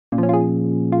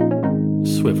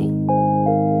Swivel.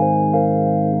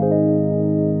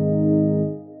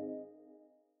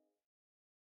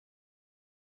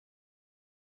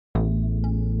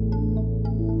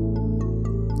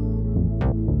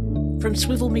 From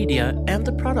Swivel Media and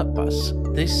the Product Bus,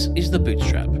 this is The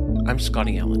Bootstrap. I'm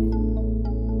Scotty Allen.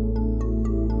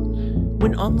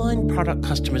 When online product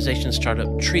customization startup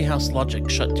Treehouse Logic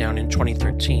shut down in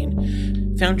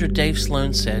 2013, founder Dave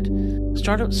Sloan said,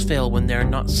 "Startups fail when they're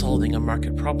not solving a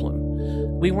market problem.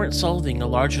 We weren't solving a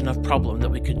large enough problem that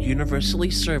we could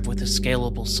universally serve with a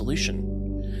scalable solution."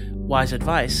 Wise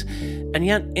advice, and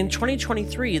yet in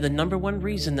 2023, the number one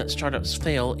reason that startups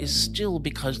fail is still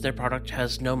because their product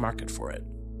has no market for it.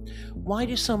 Why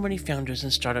do so many founders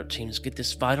and startup teams get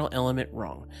this vital element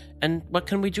wrong, and what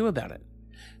can we do about it?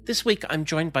 This week, I'm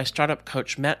joined by startup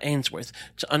coach Matt Ainsworth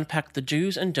to unpack the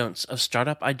do's and don'ts of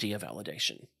startup idea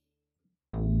validation.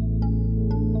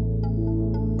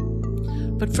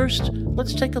 But first,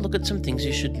 let's take a look at some things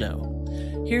you should know.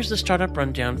 Here's the startup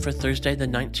rundown for Thursday, the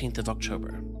 19th of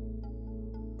October.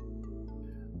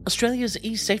 Australia's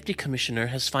e-safety commissioner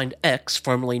has fined X,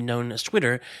 formerly known as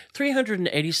Twitter,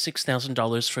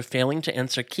 $386,000 for failing to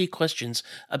answer key questions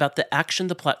about the action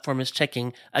the platform is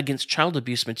taking against child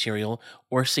abuse material,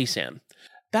 or CSAM.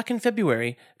 Back in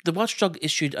February, the watchdog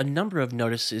issued a number of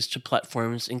notices to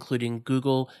platforms including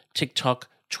Google, TikTok,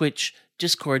 Twitch,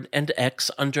 Discord, and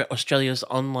X under Australia's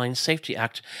Online Safety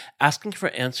Act, asking for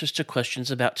answers to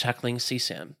questions about tackling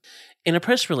CSAM. In a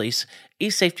press release,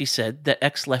 eSafety said that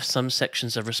X left some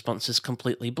sections of responses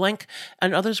completely blank,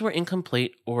 and others were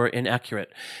incomplete or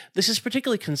inaccurate. This is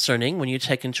particularly concerning when you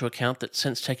take into account that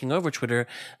since taking over Twitter,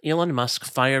 Elon Musk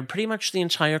fired pretty much the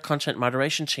entire content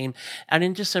moderation team, and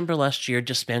in December last year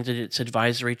disbanded its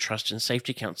Advisory, Trust and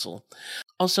Safety Council.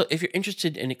 Also, if you're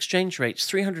interested in exchange rates,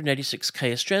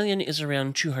 386k Australian is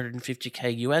around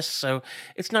 250k US, so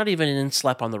it's not even in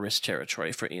slap on the wrist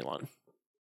territory for Elon.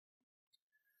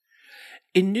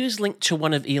 In news linked to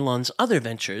one of Elon's other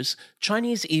ventures,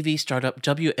 Chinese EV startup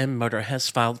WM Motor has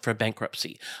filed for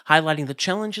bankruptcy, highlighting the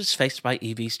challenges faced by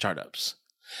EV startups.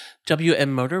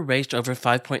 WM Motor raised over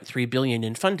 $5.3 billion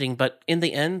in funding, but in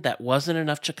the end, that wasn't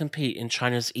enough to compete in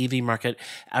China's EV market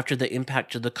after the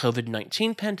impact of the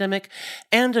COVID-19 pandemic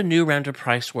and a new round of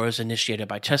price wars initiated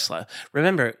by Tesla.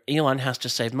 Remember, Elon has to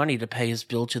save money to pay his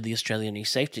bill to the Australian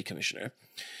e-safety commissioner.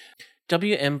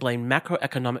 WM blamed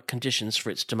macroeconomic conditions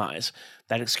for its demise.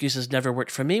 That excuse has never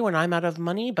worked for me when I'm out of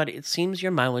money, but it seems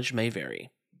your mileage may vary.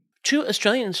 Two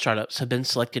Australian startups have been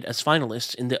selected as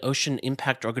finalists in the Ocean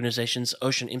Impact Organization's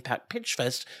Ocean Impact Pitch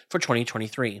Fest for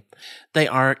 2023. They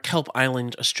are Kelp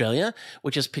Island Australia,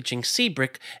 which is pitching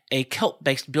Seabrick, a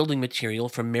kelp-based building material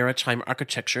for maritime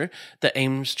architecture that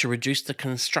aims to reduce the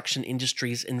construction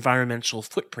industry's environmental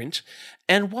footprint,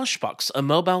 and Washbox, a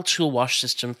mobile tool wash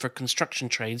system for construction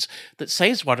trades that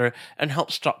saves water and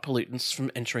helps stop pollutants from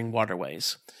entering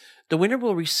waterways. The winner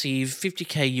will receive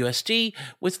 50k USD,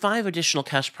 with 5 additional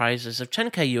cash prizes of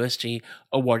 10k USD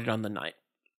awarded on the night.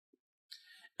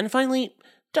 And finally,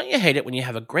 don't you hate it when you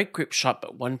have a great group shot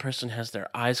but one person has their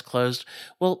eyes closed?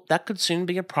 Well, that could soon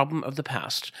be a problem of the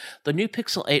past. The new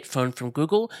Pixel 8 phone from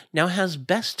Google now has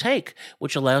Best Take,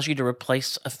 which allows you to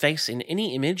replace a face in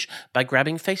any image by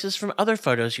grabbing faces from other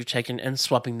photos you've taken and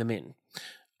swapping them in.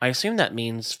 I assume that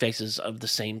means faces of the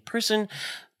same person,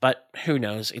 but who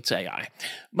knows, it's AI.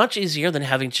 Much easier than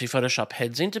having to Photoshop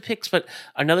heads into pics, but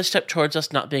another step towards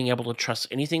us not being able to trust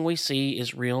anything we see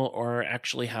is real or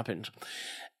actually happened.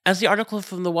 As the article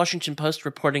from the Washington Post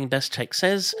reporting Best Take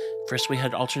says, first we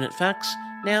had alternate facts,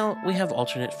 now we have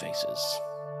alternate faces.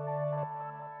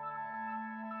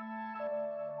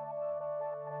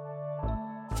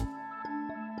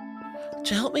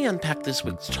 To help me unpack this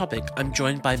week's topic, I'm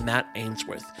joined by Matt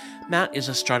Ainsworth. Matt is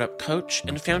a startup coach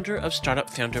and founder of Startup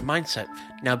Founder Mindset,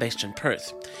 now based in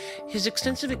Perth. His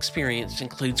extensive experience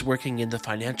includes working in the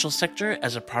financial sector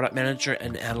as a product manager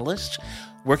and analyst,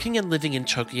 working and living in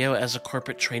Tokyo as a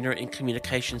corporate trainer in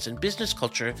communications and business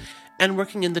culture, and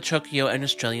working in the Tokyo and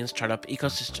Australian startup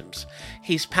ecosystems.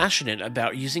 He's passionate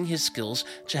about using his skills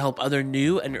to help other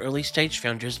new and early-stage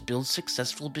founders build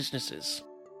successful businesses.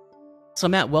 So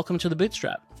Matt, welcome to The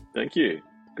Bootstrap. Thank you.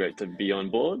 Great to be on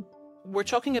board. We're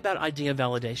talking about idea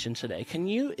validation today. Can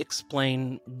you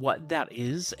explain what that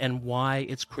is and why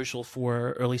it's crucial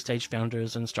for early-stage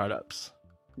founders and startups?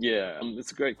 Yeah,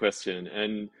 it's a great question.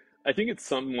 And I think it's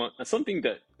something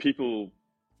that people,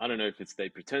 I don't know if it's they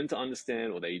pretend to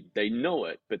understand or they know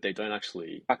it, but they don't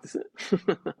actually practice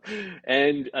it.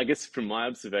 And I guess from my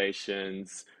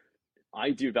observations,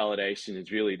 idea validation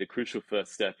is really the crucial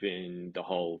first step in the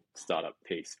whole startup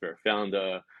piece for a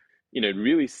founder.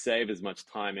 Really save as much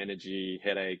time, energy,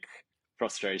 headache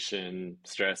frustration,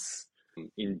 stress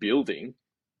in building,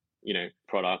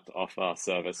 product, offer,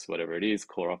 service, whatever it is,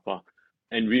 core offer,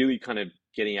 and really kind of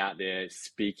getting out there,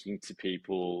 speaking to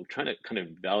people, trying to kind of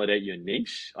validate your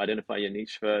niche, identify your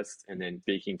niche first, and then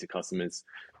speaking to customers,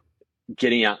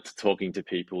 getting out to talking to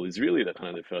people is really the kind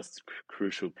of the first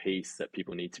crucial piece that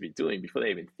people need to be doing before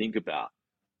they even think about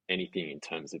anything in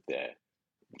terms of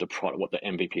the product, what the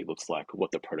MVP looks like, what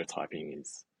the prototyping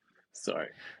is. So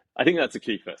I think that's a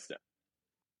key first step.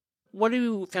 What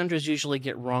do founders usually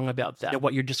get wrong about that?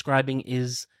 What you're describing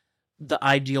is the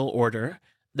ideal order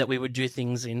that we would do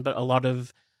things in, but a lot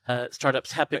of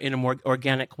startups happen in a more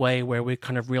organic way where we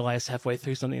kind of realize halfway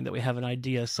through something that we have an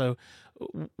idea. So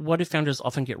what do founders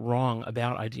often get wrong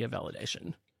about idea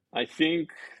validation? I think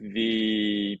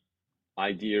the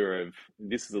idea of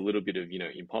this is a little bit of,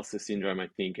 imposter syndrome, I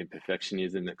think, and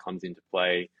perfectionism that comes into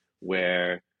play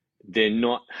where they're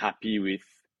not happy with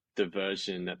the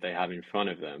version that they have in front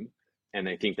of them and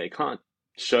they think they can't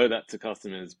show that to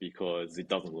customers because it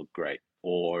doesn't look great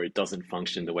or it doesn't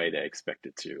function the way they expect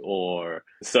it to. Or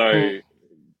so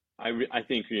I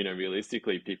think,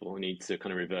 realistically, people need to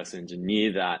kind of reverse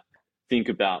engineer that, think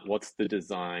about what's the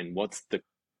design, what's the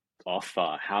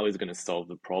offer, how is it going to solve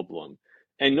the problem,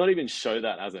 and not even show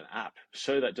that as an app,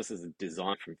 show that just as a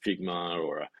design from Figma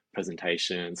or a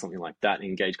presentation, something like that, and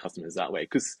engage customers that way.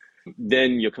 Because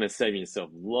then you're kind of saving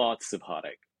yourself lots of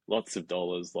heartache, lots of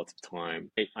dollars, lots of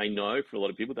time. I know for a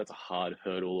lot of people that's a hard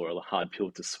hurdle or a hard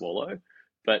pill to swallow,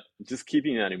 but just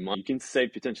keeping that in mind, you can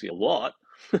save potentially a lot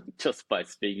just by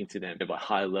speaking to them by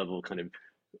high level kind of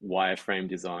wireframe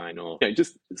design or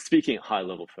just speaking at high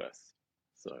level first.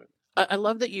 So I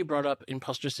love that you brought up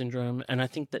imposter syndrome, and I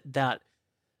think that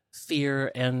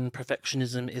fear and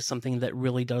perfectionism is something that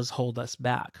really does hold us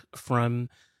back from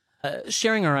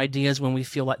sharing our ideas when we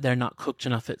feel like they're not cooked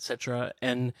enough, etc.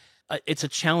 And it's a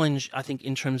challenge, I think,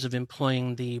 in terms of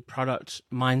employing the product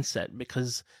mindset,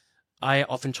 because I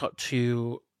often talk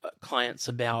to clients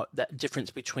about that difference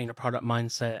between a product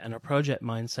mindset and a project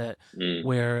mindset,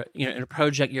 where, in a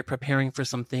project, you're preparing for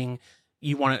something.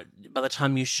 You want it, by the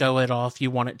time you show it off, you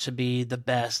want it to be the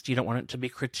best. You don't want it to be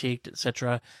critiqued,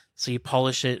 etc. So you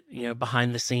polish it,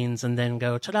 behind the scenes and then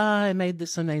go, ta-da, I made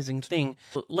this amazing thing.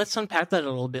 Let's unpack that a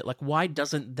little bit. Like, why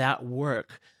doesn't that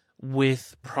work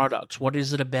with products? What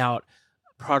is it about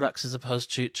products as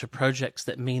opposed to projects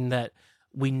that mean that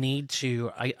we need to,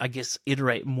 I guess,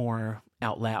 iterate more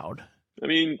out loud? I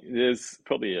mean, there's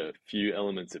probably a few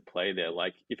elements at play there.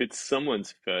 Like if it's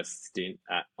someone's first stint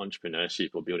at entrepreneurship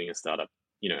or building a startup,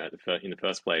 in the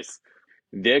first place,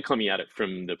 they're coming at it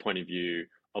from the point of view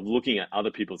of looking at other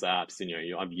people's apps. And,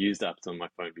 I've used apps on my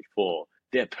phone before.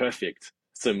 They're perfect.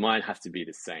 So mine has to be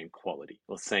the same quality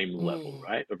or same level,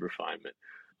 right, of refinement.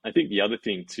 I think the other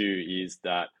thing too is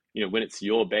that, when it's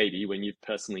your baby, when you've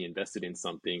personally invested in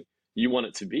something, you want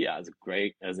it to be as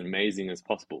great, as amazing as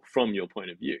possible from your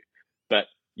point of view. But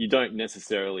you don't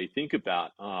necessarily think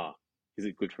about, is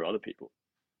it good for other people?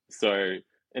 So,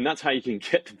 and that's how you can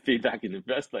get the feedback in the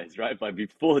first place, right? By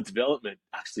before development,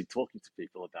 actually talking to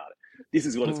people about it. This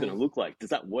is what it's going to look like. Does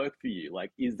that work for you?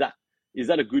 Like, is that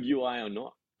a good UI or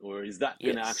not? Or is that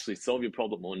going to actually solve your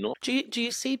problem or not? Do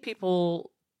you see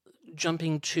people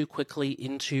jumping too quickly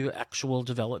into actual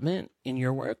development in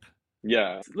your work?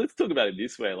 Yeah, let's talk about it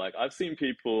this way. Like, I've seen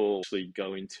people actually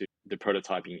go into the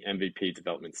prototyping MVP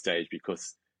development stage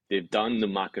because they've done the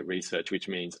market research, which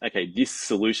means, okay, this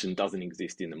solution doesn't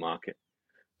exist in the market.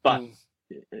 But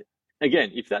again,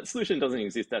 if that solution doesn't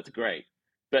exist, that's great.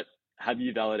 But have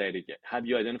you validated yet? Have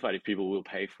you identified if people will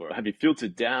pay for it? Have you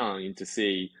filtered down into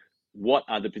see what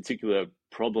are the particular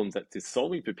problems that it's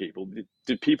solving for people?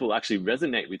 Do people actually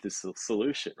resonate with this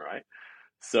solution, right?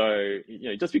 So,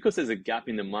 just because there's a gap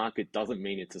in the market doesn't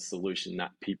mean it's a solution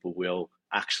that people will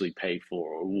actually pay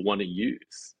for or want to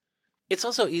use. It's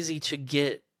also easy to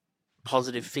get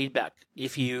positive feedback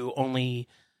if you only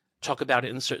talk about it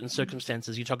in certain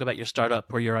circumstances. You talk about your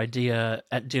startup or your idea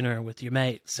at dinner with your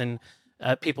mates, and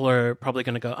people are probably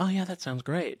going to go, oh yeah, that sounds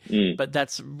great. But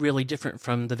that's really different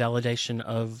from the validation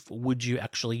of, would you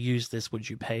actually use this? Would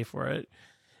you pay for it?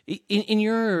 In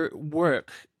your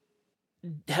work,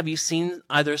 have you seen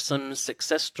either some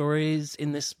success stories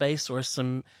in this space or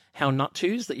some how not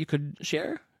tos that you could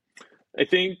share? I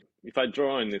think if I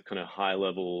draw in this kind of high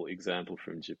level example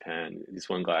from Japan, this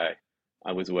one guy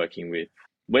I was working with,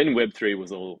 when Web3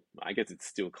 was all, I guess it's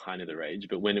still kind of the rage,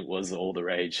 but when it was all the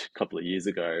rage a couple of years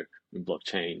ago, when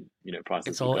blockchain, prices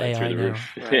It's were all going through AI the now, roof.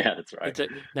 right? Yeah, that's right.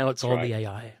 Now it's That's all right. the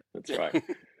AI. That's right.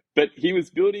 But he was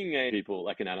building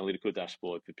like an analytical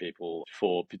dashboard for people,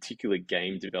 for particular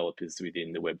game developers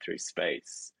within the Web3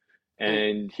 space.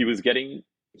 And he was getting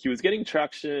he was getting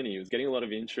traction, he was getting a lot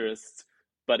of interest,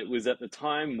 but it was at the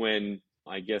time when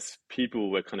I guess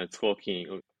people were kind of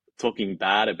talking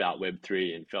bad about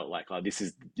Web3 and felt like, oh, this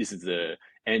is the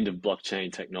end of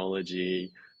blockchain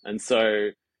technology. And so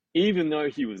even though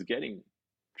he was getting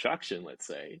traction, let's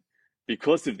say,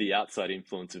 because of the outside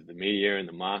influence of the media and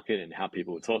the market and how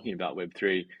people were talking about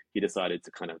Web3, he decided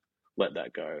to kind of let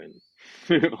that go and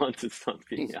move on to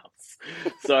something else.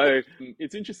 So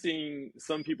it's interesting.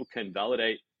 Some people can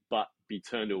validate, but be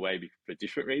turned away for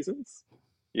different reasons.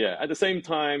 Yeah. At the same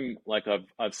time, like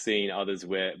I've seen others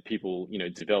where people,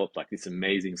 develop like this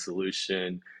amazing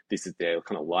solution. This is their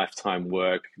kind of lifetime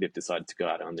work. They've decided to go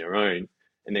out on their own,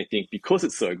 and they think because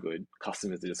it's so good,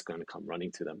 customers are just going to come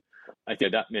running to them. I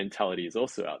think that mentality is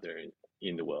also out there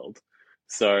in the world.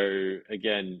 So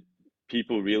again,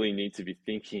 people really need to be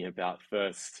thinking about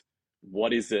first,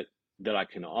 what is it that I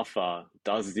can offer?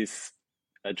 Does this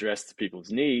address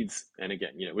people's needs? And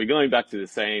again, we're going back to the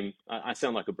same. I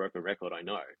sound like a broken record, I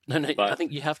know, No, I but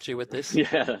think you have to with this.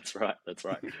 yeah, that's right, that's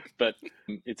right. But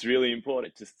it's really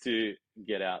important just to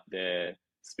get out there,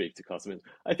 speak to customers.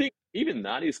 I think even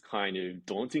that is kind of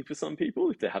daunting for some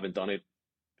people if they haven't done it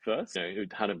first, who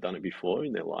hadn't done it before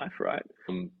in their life, right?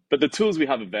 But the tools we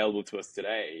have available to us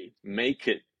today make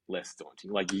it less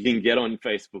daunting. Like you can get on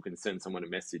Facebook and send someone a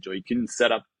message, or you can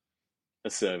set up a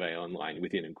survey online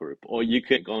within a group, or you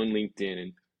can go on LinkedIn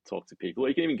and talk to people, or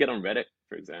you can even get on Reddit,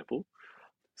 for example.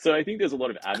 So I think there's a lot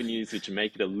of avenues which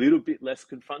make it a little bit less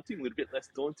confronting, a little bit less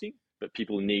daunting, but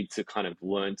people need to kind of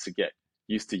learn to get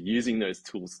used to using those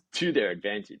tools to their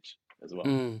advantage as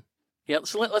well. Yeah,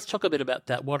 so let's talk a bit about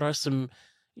that. What are some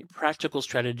practical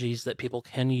strategies that people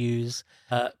can use,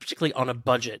 particularly on a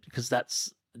budget? Because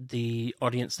that's the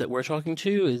audience that we're talking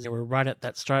to. Is we're right at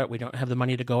that start. We don't have the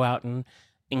money to go out and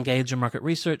engage a market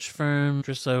research firm.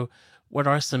 So what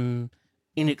are some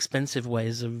inexpensive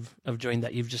ways of doing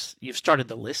that? You've started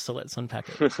the list, so let's unpack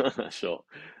it. Sure.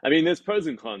 I mean, there's pros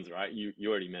and cons, right? You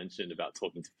already mentioned about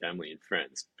talking to family and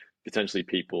friends. Potentially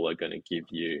people are going to give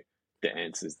you the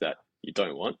answers that you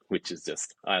don't want, which is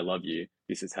just, I love you.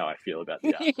 This is how I feel about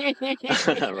the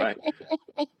app. Right.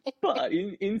 But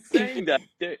in saying that,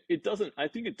 I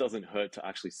think it doesn't hurt to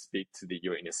actually speak to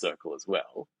your inner circle as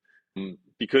well.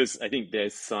 Because I think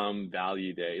there's some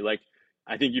value there. Like,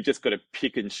 I think you've just got to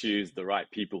pick and choose the right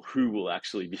people who will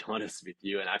actually be honest with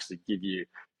you and actually give you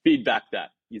feedback that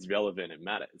is relevant and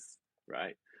matters,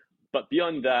 right? But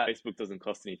beyond that, Facebook doesn't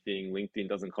cost anything. LinkedIn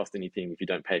doesn't cost anything if you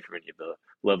don't pay for any of the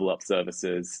level up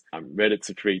services. Reddit's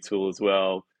a free tool as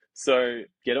well. So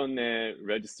get on there,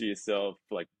 register yourself,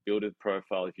 like build a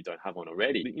profile if you don't have one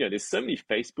already. There's so many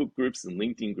Facebook groups and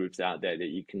LinkedIn groups out there that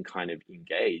you can kind of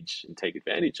engage and take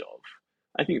advantage of.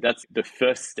 I think that's the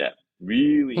first step,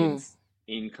 really,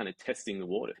 in kind of testing the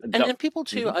water. And people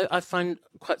too, I find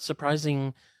quite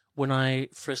surprising when I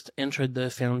first entered the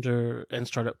founder and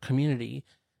startup community,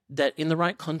 that in the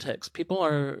right context, people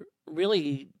are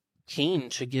really keen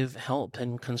to give help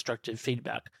and constructive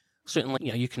feedback. Certainly,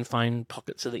 you can find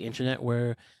pockets of the internet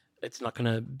where it's not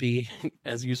going to be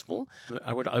as useful.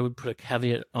 I would put a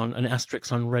caveat on an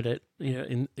asterisk on Reddit,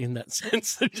 in that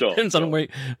sense. It depends on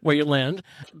where you land.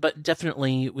 But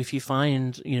definitely, if you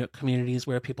find communities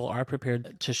where people are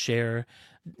prepared to share,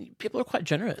 people are quite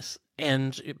generous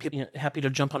and people happy to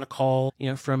jump on a call,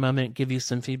 for a moment, give you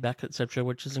some feedback, etc.,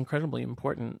 which is incredibly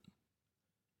important.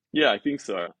 Yeah, I think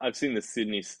so. I've seen the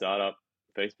Sydney startup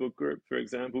Facebook group, for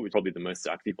example, which is probably the most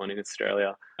active one in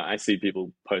Australia. I see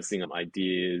people posting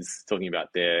ideas, talking about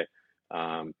their,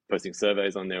 posting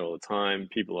surveys on there all the time.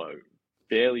 People are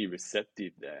fairly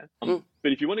receptive there. But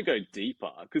if you want to go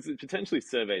deeper, because potentially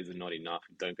surveys are not enough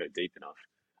and don't go deep enough,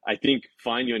 I think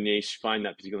find your niche, find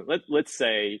that particular. Let's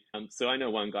say, so I know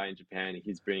one guy in Japan.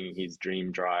 He's bringing his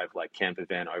dream drive, like camper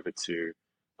van, over to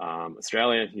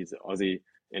Australia. He's Aussie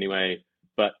anyway,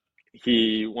 but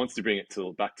he wants to bring it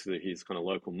back to his kind of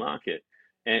local market.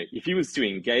 And if he was to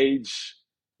engage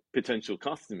potential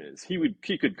customers, he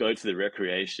could go to the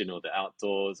recreation or the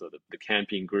outdoors or the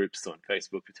camping groups on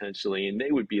Facebook potentially, and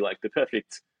they would be like the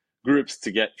perfect groups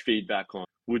to get feedback on.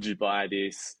 Would you buy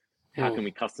this? How can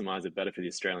we customize it better for the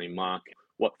Australian market?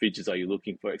 What features are you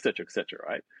looking for, etc., etc.,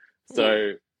 right?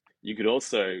 So you could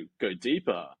also go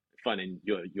deeper, finding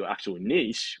your actual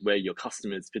niche where your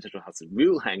customers, potential customers,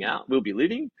 will hang out, will be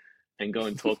living, and go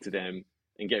and talk to them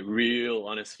and get real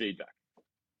honest feedback.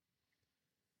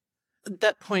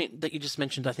 That point that you just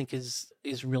mentioned, I think, is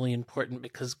really important,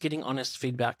 because getting honest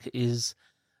feedback is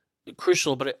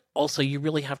crucial, but also you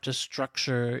really have to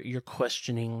structure your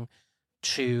questioning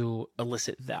to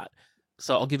elicit that.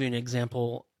 So I'll give you an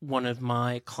example. One of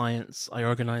my clients, I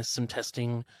organized some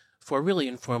testing for really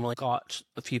informally got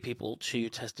a few people to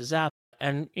test his app,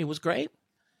 and it was great.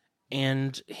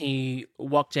 And he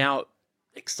walked out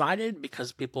excited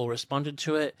because people responded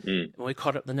to it. Mm. And we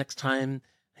caught up the next time.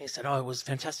 He said, "Oh, it was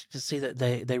fantastic to see that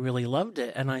they really loved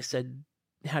it." And I said,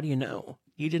 "How do you know?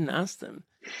 You didn't ask them.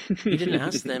 You didn't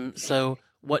ask them. So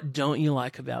what don't you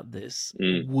like about this?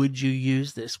 Mm. Would you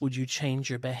use this? Would you change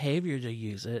your behavior to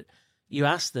use it?" You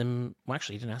asked them, well,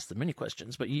 actually, you didn't ask them any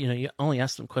questions, but you only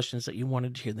asked them questions that you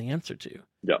wanted to hear the answer to.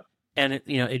 Yeah. And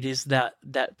it is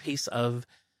that piece of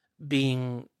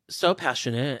being so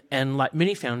passionate, and like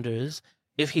many founders,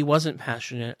 if he wasn't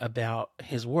passionate about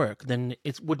his work, then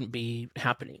it wouldn't be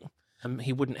happening.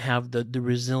 He wouldn't have the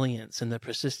resilience and the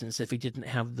persistence if he didn't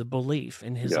have the belief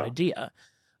in his idea.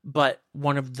 But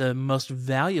one of the most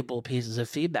valuable pieces of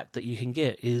feedback that you can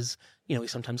get is, we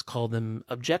sometimes call them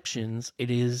objections.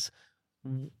 It is,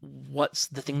 what's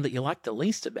the thing that you like the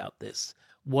least about this?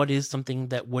 What is something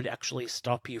that would actually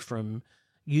stop you from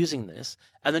using this?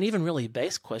 And then even really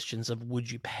base questions of,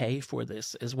 would you pay for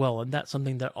this as well? And that's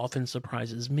something that often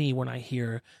surprises me when I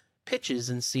hear pitches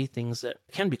and see things that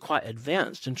can be quite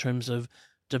advanced in terms of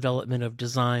development of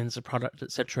designs, of product,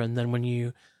 etc. And then when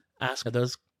you ask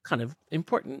those kind of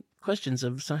important questions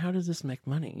of, so how does this make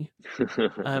money?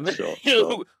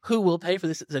 Sure. Who will pay for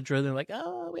this, etc. They're like,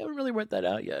 oh, we haven't really worked that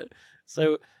out yet.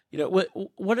 So,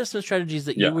 what are some strategies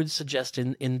that you would suggest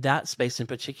in that space in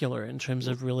particular, in terms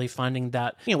of really finding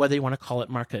that, whether you want to call it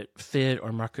market fit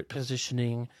or market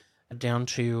positioning, down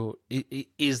to,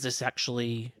 is this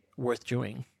actually worth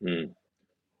doing? Mm.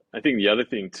 I think the other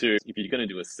thing too, if you're going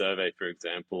to do a survey, for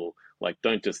example, like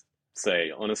don't just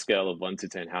say on a scale of 1 to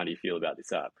 10, how do you feel about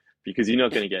this app? Because you're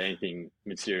not going to get anything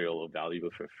material or valuable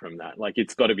from that. Like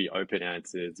it's got to be open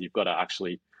answers. You've got to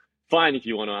actually, fine if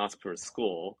you want to ask for a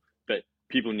score, but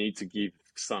people need to give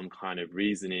some kind of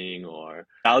reasoning or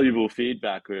valuable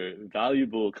feedback or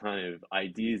valuable kind of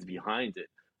ideas behind it.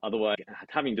 Otherwise,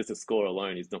 having just a score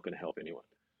alone is not going to help anyone.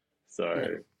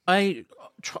 So, I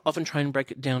often try and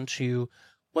break it down to,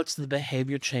 what's the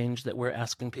behavior change that we're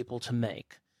asking people to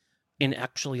make in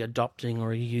actually adopting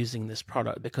or using this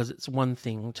product? Because it's one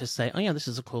thing to say, oh yeah, this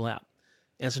is a cool app.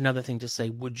 It's another thing to say,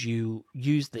 would you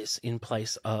use this in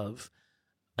place of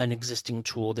an existing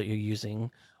tool that you're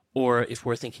using? Or if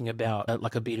we're thinking about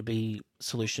like a B2B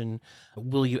solution,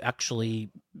 will you actually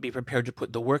be prepared to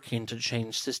put the work in to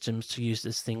change systems to use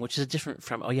this thing, which is different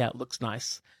from, oh yeah, it looks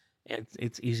nice and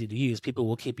it's easy to use. People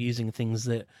will keep using things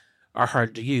that are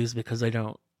hard to use because they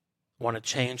don't want to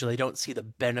change, or they don't see the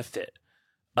benefit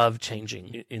of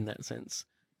changing in that sense.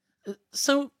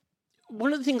 So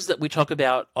one of the things that we talk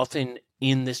about often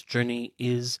in this journey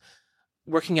is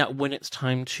working out when it's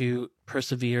time to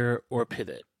persevere or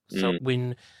pivot. So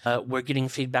when we're getting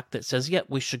feedback that says, yeah,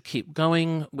 we should keep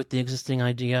going with the existing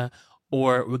idea,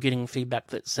 or we're getting feedback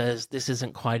that says, this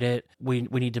isn't quite it, we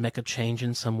need to make a change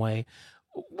in some way.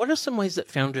 What are some ways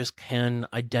that founders can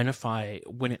identify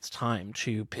when it's time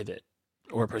to pivot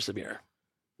or persevere?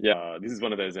 yeah, this is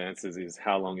one of those answers is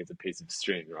how long is a piece of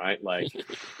string, right? Like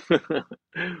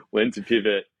when to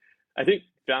pivot. I think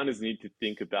founders need to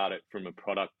think about it from a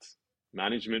product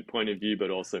management point of view,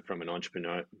 but also from an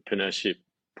entrepreneurship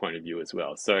point of view as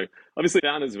well. So obviously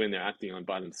founders, when they're acting on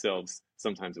by themselves,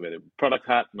 sometimes wear the product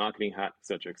hat, marketing hat,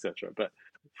 etc., etc. But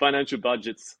financial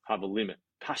budgets have a limit,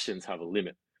 passions have a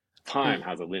limit, time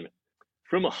has a limit.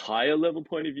 From a higher level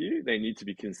point of view, they need to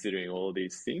be considering all of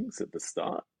these things at the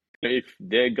start. If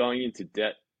they're going into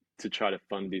debt to try to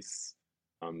fund this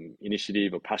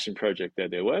initiative or passion project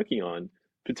that they're working on,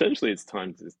 potentially it's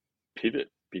time to pivot,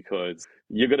 because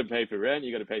you've got to pay for rent,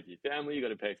 you've got to pay for your family, you've got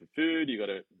to pay for food, you've got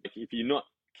to, if you're not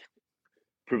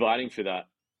providing for that,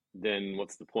 then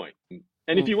what's the point?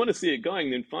 And if you want to see it going,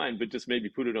 then fine, but just maybe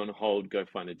put it on hold, go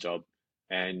find a job.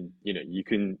 And you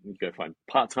can go find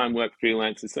part-time work,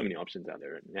 freelance. There's so many options out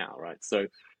there now, right? So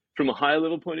from a higher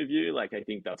level point of view, like I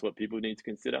think that's what people need to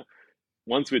consider.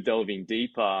 Once we're delving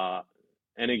deeper,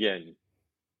 and again,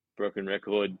 broken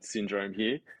record syndrome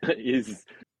here, is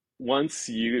once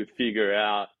you figure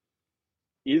out,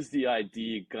 is the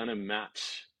idea gonna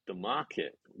match the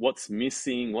market? What's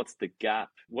missing? What's the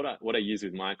gap? What I use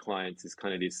with my clients is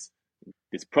kind of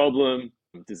this problem,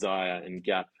 desire, and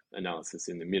gap analysis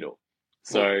in the middle.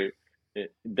 So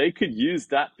they could use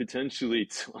that potentially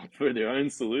for their own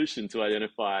solution to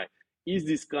identify, is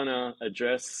this gonna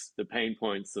address the pain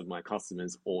points of my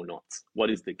customers or not? What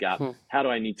is the gap? How do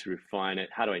I need to refine it?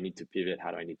 How do I need to pivot?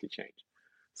 How do I need to change?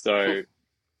 So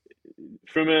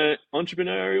from an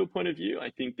entrepreneurial point of view, I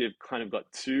think they've kind of got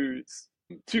two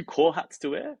core hats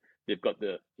to wear. They've got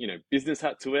the business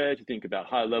hat to wear to think about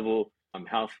high level,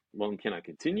 how long can I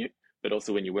continue? but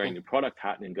also when you're wearing Mm. the product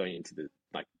hat and going into the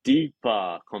like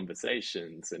deeper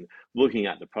conversations and looking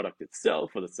at the product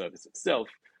itself or the service itself,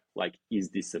 like, is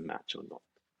this a match or not?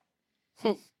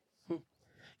 Hmm. Hmm.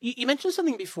 You mentioned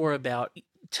something before about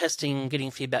testing,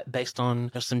 getting feedback based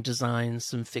on some designs,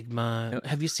 some Figma.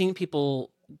 Have you seen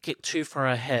people get too far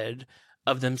ahead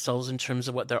of themselves in terms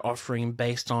of what they're offering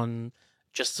based on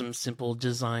just some simple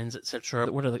designs, etc.?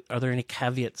 Are there any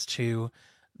caveats to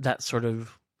that sort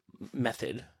of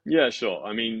method? Yeah, sure.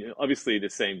 I mean, obviously the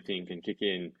same thing can kick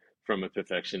in from a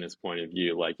perfectionist point of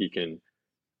view. Like you can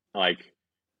like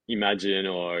imagine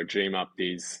or dream up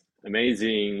these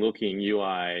amazing looking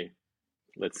UI,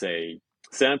 let's say,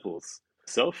 samples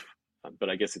self. But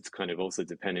I guess it's kind of also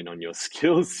dependent on your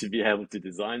skills to be able to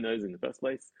design those in the first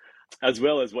place, as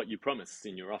well as what you promise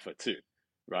in your offer too,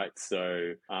 right?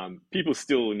 So people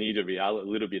still need a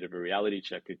little bit of a reality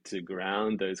check to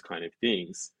ground those kind of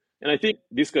things. And I think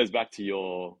this goes back to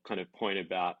your kind of point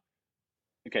about,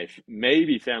 okay,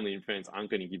 maybe family and friends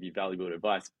aren't going to give you valuable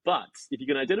advice, but if you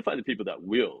can identify the people that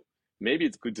will, maybe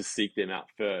it's good to seek them out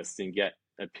first and get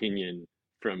opinion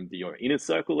from your inner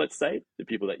circle, let's say, the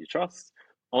people that you trust,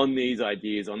 on these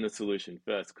ideas, on the solution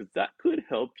first, because that could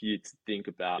help you to think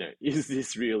about, is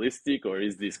this realistic or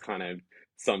is this kind of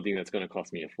something that's going to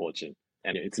cost me a fortune?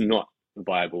 And it's not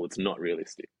viable, it's not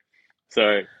realistic.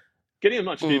 So getting as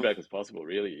much Mm. feedback as possible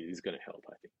really is going to help,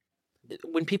 I think.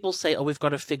 When people say, "Oh, we've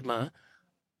got a Figma,"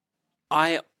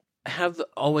 I have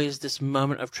always this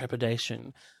moment of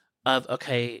trepidation of,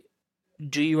 okay,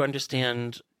 do you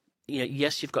understand?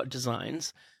 Yes, you've got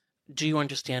designs. Do you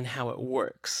understand how it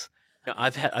works?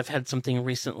 I've had something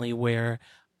recently where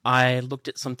I looked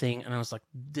at something and I was like,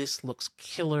 this looks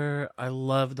killer. I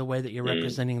love the way that you're Mm.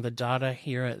 representing the data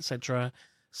here, etc.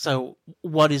 So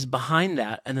what is behind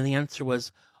that? And then the answer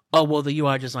was, oh, well, the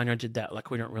UI designer did that.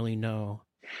 Like, we don't really know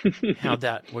how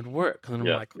that would work. And then I'm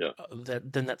Yeah, like, yeah,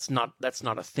 then that's not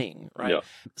a thing, right? yeah.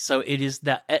 So it is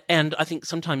that, and I think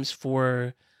sometimes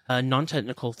for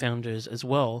non-technical founders as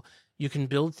well, you can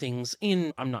build things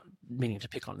in. I'm not meaning to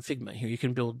pick on Figma here. You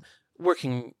can build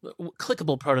working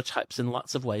clickable prototypes in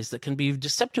lots of ways that can be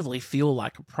deceptively feel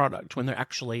like a product when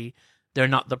they're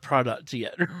not the product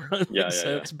yet. Yeah, yeah,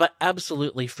 So, yeah. but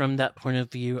absolutely from that point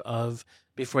of view of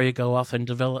before you go off and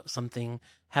develop something,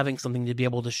 having something to be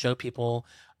able to show people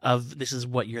of this is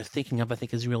what you're thinking of, I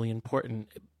think is really important.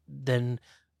 Then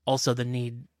also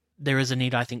there is a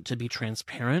need, I think, to be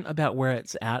transparent about where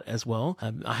it's at as well.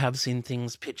 I have seen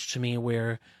things pitched to me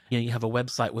where you have a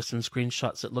website with some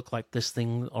screenshots that look like this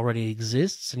thing already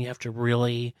exists, and you have to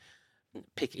really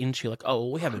pick into like, oh,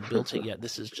 we haven't built it yet.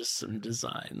 This is just some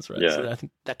designs, right? Yeah. So I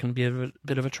think that can be a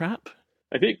bit of a trap.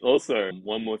 I think also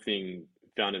one more thing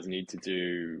founders need to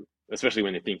do, especially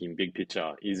when they're thinking big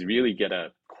picture, is really get a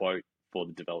quote for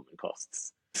the development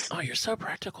costs. Oh, you're so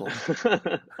practical.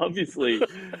 obviously,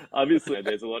 obviously,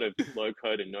 there's a lot of low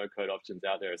code and no code options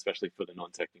out there, especially for the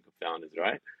non-technical founders,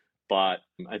 right? But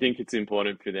I think it's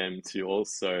important for them to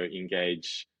also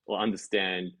engage or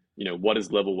understand, what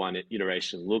does level one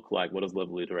iteration look like? What does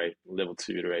level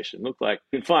two iteration look like?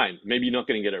 And fine, maybe you're not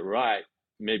going to get it right,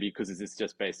 maybe because it's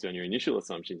just based on your initial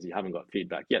assumptions. You haven't got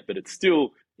feedback yet, but it's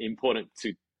still important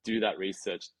to do that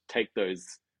research, take those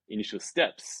initial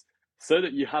steps so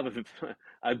that you have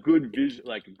a good vision,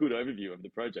 like a good overview of the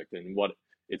project and what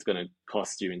it's going to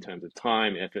cost you in terms of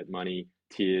time, effort, money,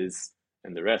 tears,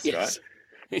 and the rest, right? Yes.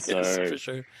 Yes, So, for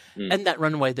sure. mm, And that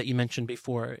runway that you mentioned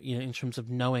before, in terms of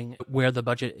knowing where the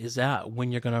budget is at, when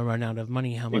you're going to run out of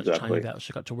money, how much time exactly. you've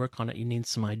actually got to work on it, you need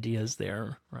some ideas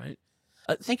there, right?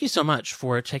 Thank you so much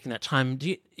for taking that time.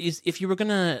 If you were going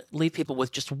to leave people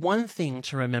with just one thing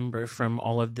to remember from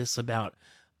all of this about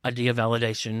idea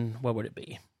validation, what would it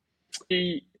be?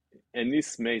 And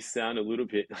this may sound a little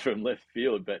bit from left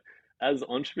field, but as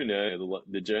entrepreneur,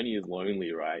 the journey is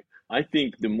lonely, right? I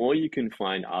think the more you can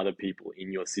find other people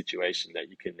in your situation that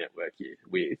you can network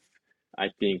with, I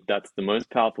think that's the most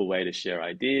powerful way to share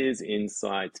ideas,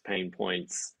 insights, pain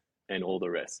points, and all the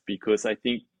rest. Because I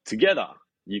think together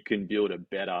you can build a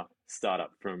better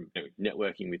startup from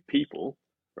networking with people,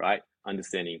 right?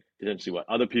 Understanding potentially what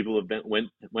other people have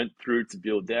went through to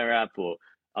build their app, or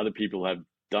other people have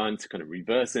done to kind of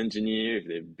reverse engineer, if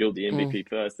they've built the Mm, MVP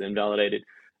first, then validate it.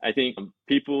 I think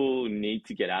people need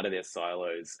to get out of their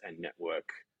silos and network,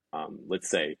 let's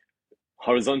say,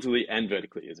 horizontally and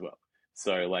vertically as well.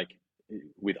 So, like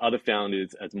with other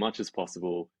founders, as much as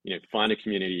possible, find a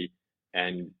community,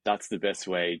 and that's the best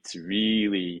way to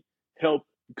really help.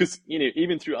 Because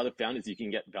even through other founders, you can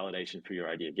get validation for your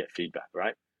idea, get feedback,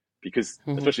 right? Because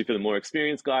mhm. especially for the more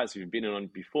experienced guys who've been on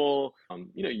before,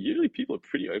 usually people are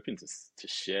pretty open to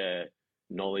share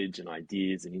knowledge and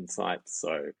ideas and insights.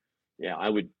 So yeah,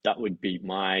 that would be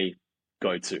my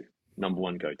go-to, number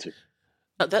one go-to.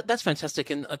 That's fantastic,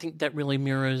 and I think that really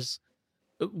mirrors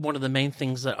one of the main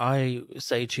things that I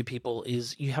say to people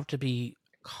is you have to be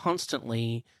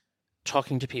constantly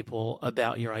talking to people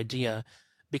about your idea,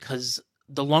 because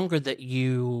the longer that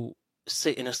you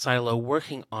sit in a silo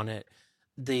working on it,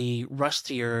 the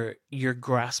rustier your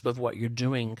grasp of what you're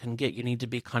doing can get. You need to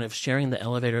be kind of sharing the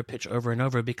elevator pitch over and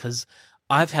over, because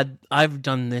I've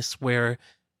done this where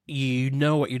you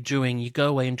know what you're doing, you go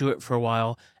away and do it for a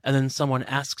while, and then someone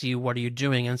asks you, what are you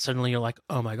doing? And suddenly you're like,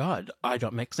 oh my God, I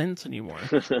don't make sense anymore.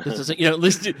 This doesn't,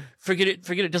 listen, forget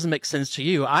it doesn't make sense to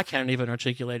you. I can't even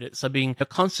articulate it. So being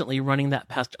constantly running that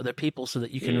past other people so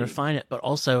that you can refine it, but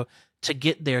also to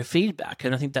get their feedback.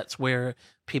 And I think that's where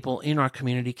people in our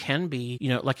community can be,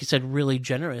 like you said, really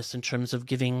generous in terms of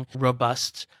giving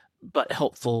robust but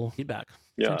helpful feedback.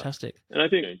 Yeah. Fantastic. And I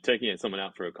think taking someone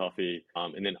out for a coffee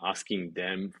and then asking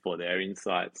them for their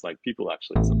insights, like people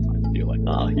actually sometimes feel like,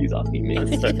 oh, he's asking me.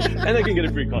 So, and they can get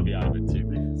a free coffee out of it too.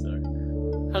 So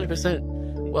 100%.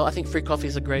 Well, I think free coffee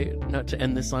is a great note to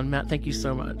end this on. Matt, thank you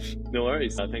so much. No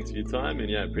worries. Thanks for your time. And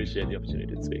yeah, appreciate the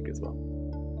opportunity to speak as well.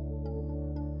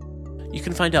 You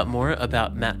can find out more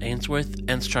about Matt Ainsworth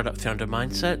and Startup Founder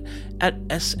Mindset at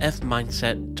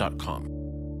sfmindset.com.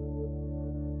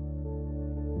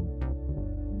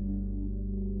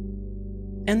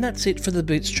 And that's it for the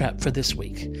Bootstrap for this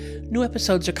week. New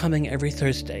episodes are coming every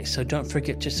Thursday, so don't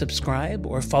forget to subscribe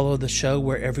or follow the show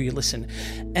wherever you listen.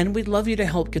 And we'd love you to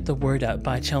help get the word out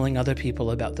by telling other people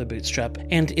about the Bootstrap,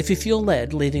 and if you feel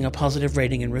led, leaving a positive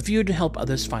rating and review to help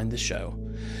others find the show.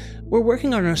 We're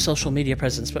working on our social media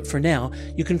presence, but for now,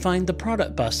 you can find the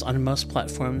Product Bus on most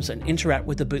platforms and interact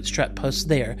with the Bootstrap posts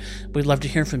there. We'd love to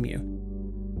hear from you.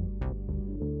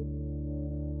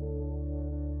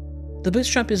 The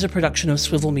Bootstrap is a production of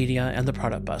Swivel Media and the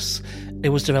Product Bus. It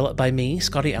was developed by me,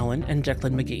 Scotty Allen, and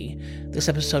Declan McGee. This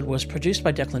episode was produced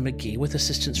by Declan McGee with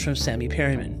assistance from Sammy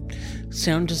Perryman.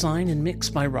 Sound design and mix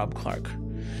by Rob Clark.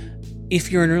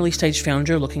 If you're an early-stage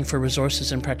founder looking for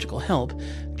resources and practical help,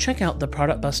 check out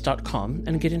theproductbus.com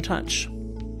and get in touch.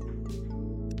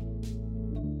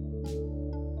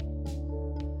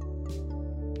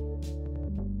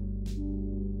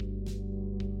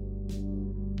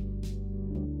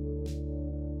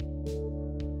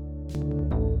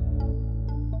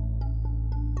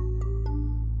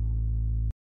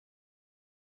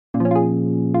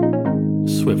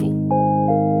 Swivel.